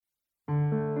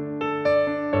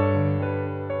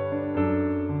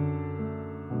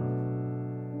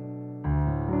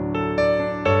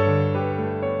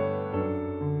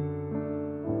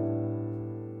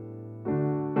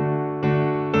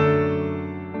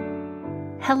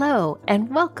Hello, and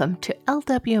welcome to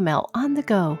LWML On The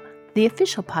Go, the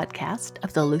official podcast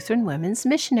of the Lutheran Women's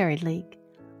Missionary League.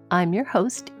 I'm your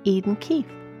host, Eden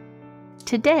Keefe.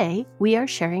 Today, we are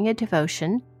sharing a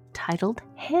devotion titled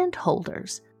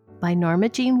Handholders by Norma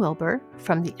Jean Wilbur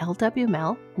from the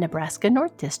LWML Nebraska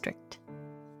North District.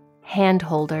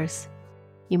 Handholders.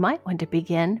 You might want to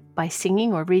begin by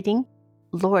singing or reading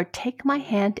Lord, Take My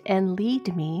Hand and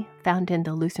Lead Me, found in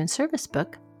the Lutheran Service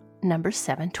Book, number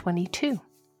 722.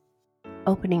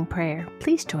 Opening prayer.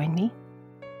 Please join me.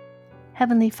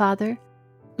 Heavenly Father,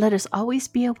 let us always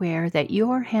be aware that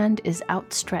your hand is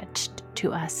outstretched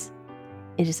to us.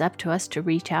 It is up to us to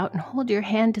reach out and hold your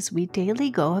hand as we daily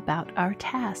go about our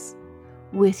tasks.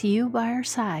 With you by our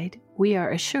side, we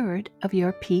are assured of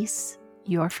your peace,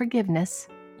 your forgiveness,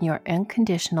 your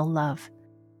unconditional love.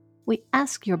 We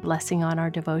ask your blessing on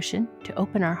our devotion to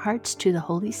open our hearts to the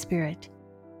Holy Spirit.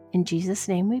 In Jesus'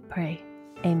 name we pray.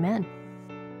 Amen.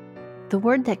 The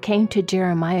word that came to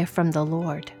Jeremiah from the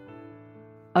Lord.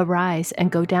 Arise and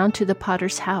go down to the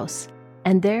potter's house,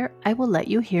 and there I will let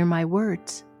you hear my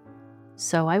words.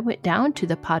 So I went down to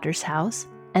the potter's house,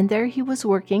 and there he was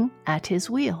working at his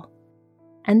wheel.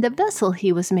 And the vessel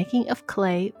he was making of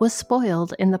clay was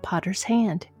spoiled in the potter's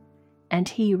hand, and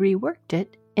he reworked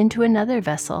it into another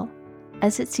vessel,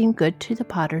 as it seemed good to the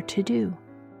potter to do.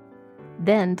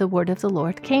 Then the word of the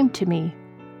Lord came to me,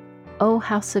 O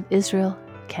house of Israel,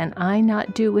 can I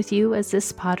not do with you as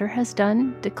this potter has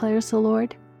done, declares the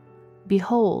Lord?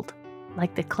 Behold,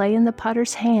 like the clay in the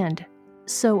potter's hand,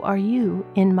 so are you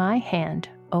in my hand,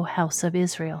 O house of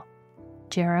Israel.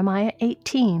 Jeremiah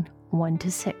 18,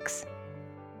 1-6.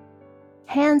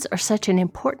 Hands are such an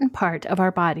important part of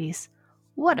our bodies.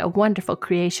 What a wonderful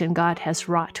creation God has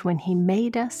wrought when He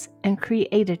made us and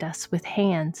created us with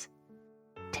hands.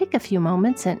 Take a few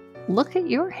moments and look at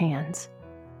your hands.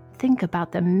 Think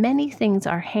about the many things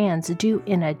our hands do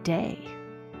in a day,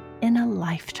 in a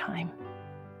lifetime.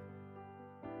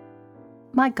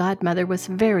 My godmother was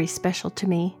very special to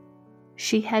me.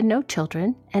 She had no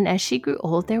children, and as she grew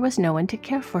old, there was no one to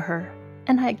care for her,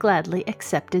 and I gladly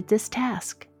accepted this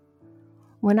task.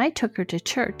 When I took her to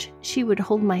church, she would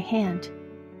hold my hand,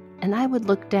 and I would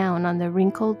look down on the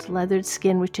wrinkled, leathered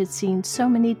skin which had seen so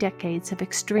many decades of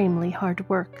extremely hard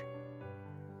work.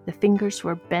 The fingers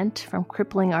were bent from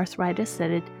crippling arthritis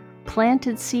that had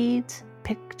planted seeds,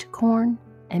 picked corn,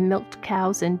 and milked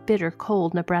cows in bitter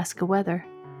cold Nebraska weather.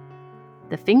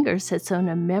 The fingers had sewn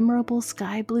a memorable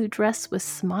sky blue dress with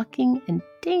smocking and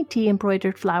dainty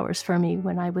embroidered flowers for me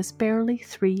when I was barely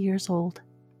 3 years old.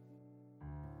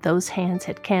 Those hands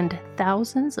had canned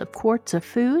thousands of quarts of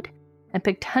food and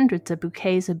picked hundreds of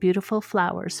bouquets of beautiful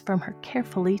flowers from her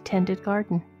carefully tended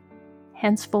garden.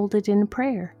 Hands folded in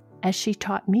prayer, as she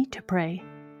taught me to pray,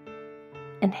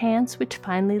 and hands which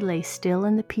finally lay still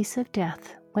in the peace of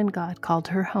death when God called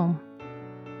her home.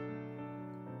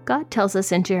 God tells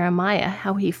us in Jeremiah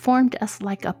how He formed us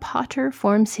like a potter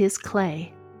forms his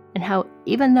clay, and how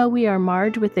even though we are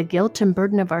marred with the guilt and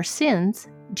burden of our sins,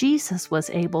 Jesus was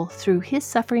able, through His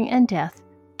suffering and death,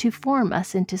 to form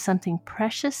us into something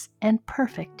precious and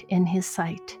perfect in His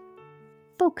sight.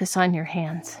 Focus on your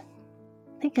hands.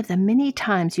 Think of the many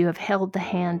times you have held the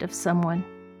hand of someone,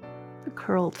 the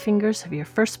curled fingers of your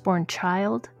firstborn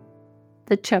child,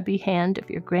 the chubby hand of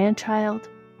your grandchild,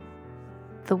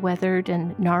 the weathered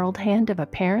and gnarled hand of a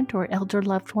parent or elder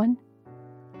loved one,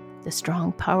 the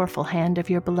strong, powerful hand of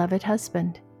your beloved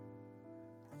husband.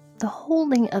 The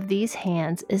holding of these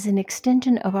hands is an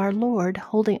extension of our Lord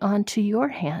holding on to your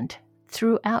hand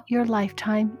throughout your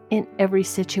lifetime in every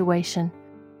situation,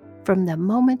 from the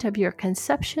moment of your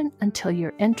conception until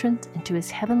your entrance into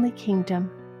His heavenly kingdom.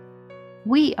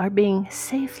 We are being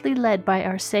safely led by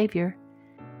our Savior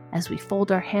as we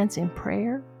fold our hands in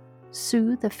prayer,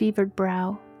 soothe the fevered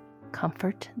brow,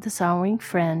 comfort the sorrowing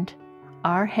friend.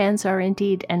 Our hands are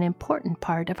indeed an important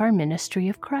part of our ministry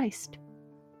of Christ.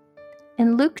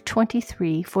 In Luke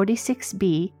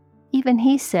 23:46b, even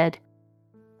He said,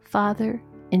 Father,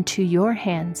 into your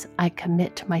hands I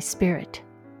commit my spirit,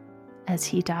 as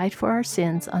He died for our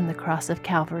sins on the cross of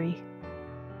Calvary.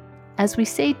 As we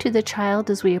say to the child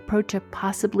as we approach a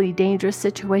possibly dangerous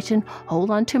situation,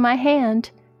 hold on to my hand,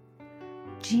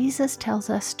 Jesus tells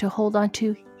us to hold on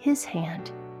to His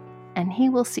hand, and He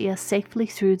will see us safely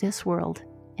through this world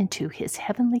into His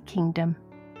heavenly kingdom.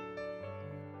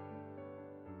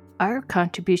 Our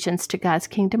contributions to God's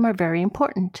kingdom are very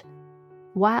important.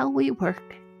 While we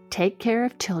work, take care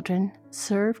of children,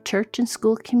 serve church and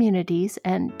school communities,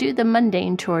 and do the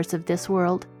mundane chores of this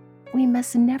world, we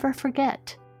must never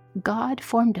forget God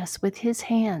formed us with His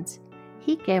hands.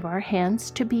 He gave our hands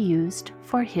to be used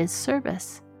for His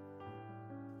service.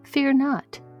 Fear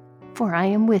not, for I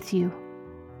am with you.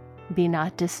 Be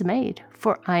not dismayed,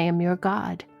 for I am your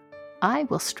God. I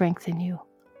will strengthen you.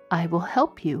 I will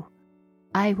help you.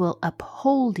 I will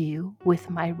uphold you with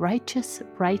my righteous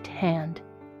right hand.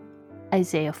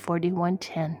 Isaiah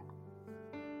 41:10.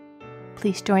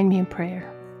 Please join me in prayer.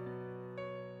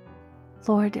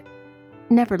 Lord,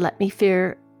 never let me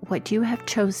fear what you have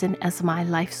chosen as my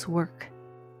life's work.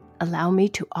 Allow me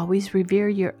to always revere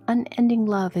your unending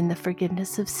love in the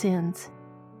forgiveness of sins.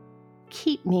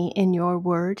 Keep me in your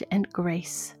word and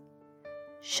grace.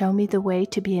 Show me the way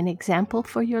to be an example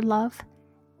for your love,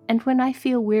 and when I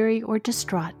feel weary or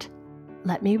distraught,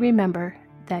 let me remember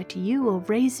that you will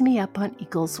raise me up on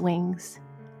eagle's wings.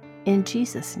 In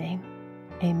Jesus' name,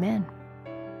 amen.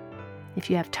 If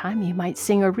you have time, you might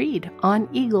sing or read On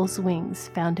Eagle's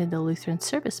Wings, found in the Lutheran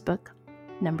Service Book,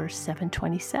 number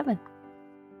 727.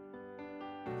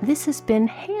 This has been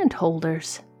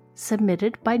Handholders,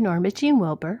 submitted by Norma Jean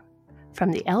Wilbur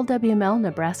from the LWML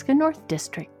Nebraska North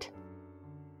District.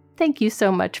 Thank you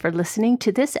so much for listening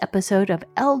to this episode of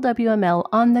LWML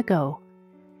On the Go.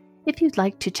 If you'd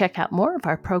like to check out more of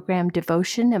our program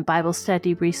devotion and Bible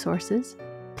study resources,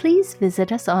 please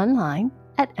visit us online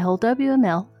at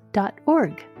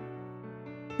lwml.org.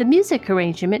 The music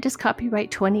arrangement is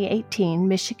copyright 2018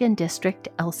 Michigan District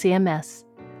LCMS.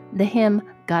 The hymn,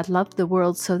 God Loved the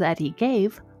World So That He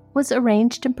Gave, was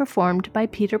arranged and performed by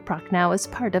Peter Prochnow as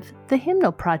part of the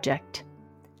Hymnal Project.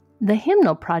 The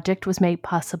Hymnal Project was made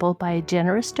possible by a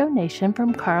generous donation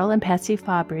from Carl and Patsy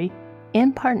Fabry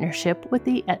in partnership with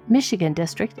the Michigan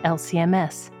District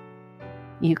LCMS.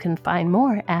 You can find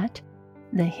more at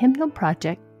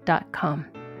thehymnalproject.com.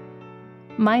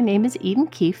 My name is Eden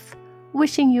Keefe,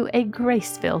 wishing you a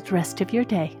grace-filled rest of your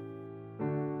day.